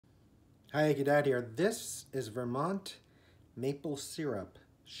Hi, Dad here. This is Vermont maple syrup,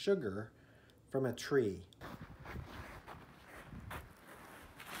 sugar from a tree.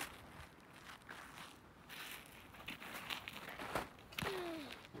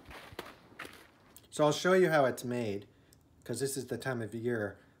 So I'll show you how it's made, because this is the time of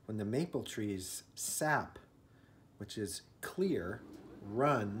year when the maple tree's sap, which is clear,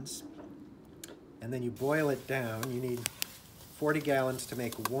 runs, and then you boil it down. You need 40 gallons to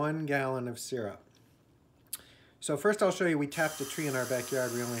make 1 gallon of syrup. So first I'll show you, we tapped a tree in our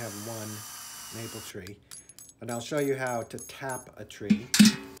backyard. We only have one maple tree. And I'll show you how to tap a tree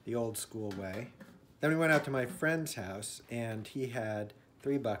the old school way. Then we went out to my friend's house and he had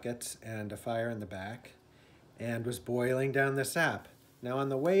 3 buckets and a fire in the back and was boiling down the sap. Now on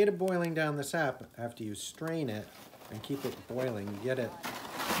the way to boiling down the sap, after you strain it and keep it boiling, you get it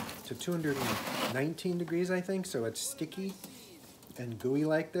to 219 degrees, I think, so it's sticky and gooey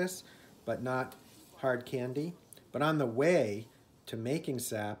like this, but not hard candy. But on the way to making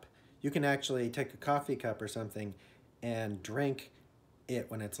sap, you can actually take a coffee cup or something and drink it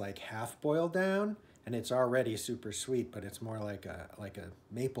when it's like half boiled down, and it's already super sweet, but it's more like a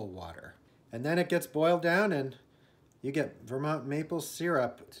maple water. And then it gets boiled down and you get Vermont maple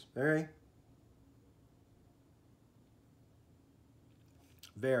syrup. It's very,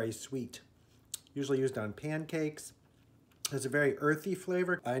 very sweet. Usually used on pancakes. It's a very earthy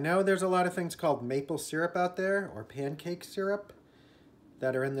flavor. I know there's a lot of things called maple syrup out there, or pancake syrup,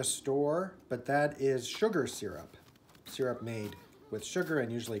 that are in the store, but that is sugar syrup. Syrup made with sugar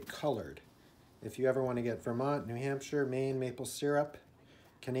and usually colored. If you ever want to get Vermont, New Hampshire, Maine maple syrup,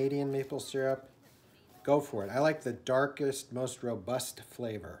 Canadian maple syrup, go for it. I like the darkest, most robust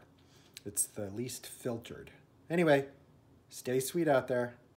flavor. It's the least filtered. Anyway, stay sweet out there.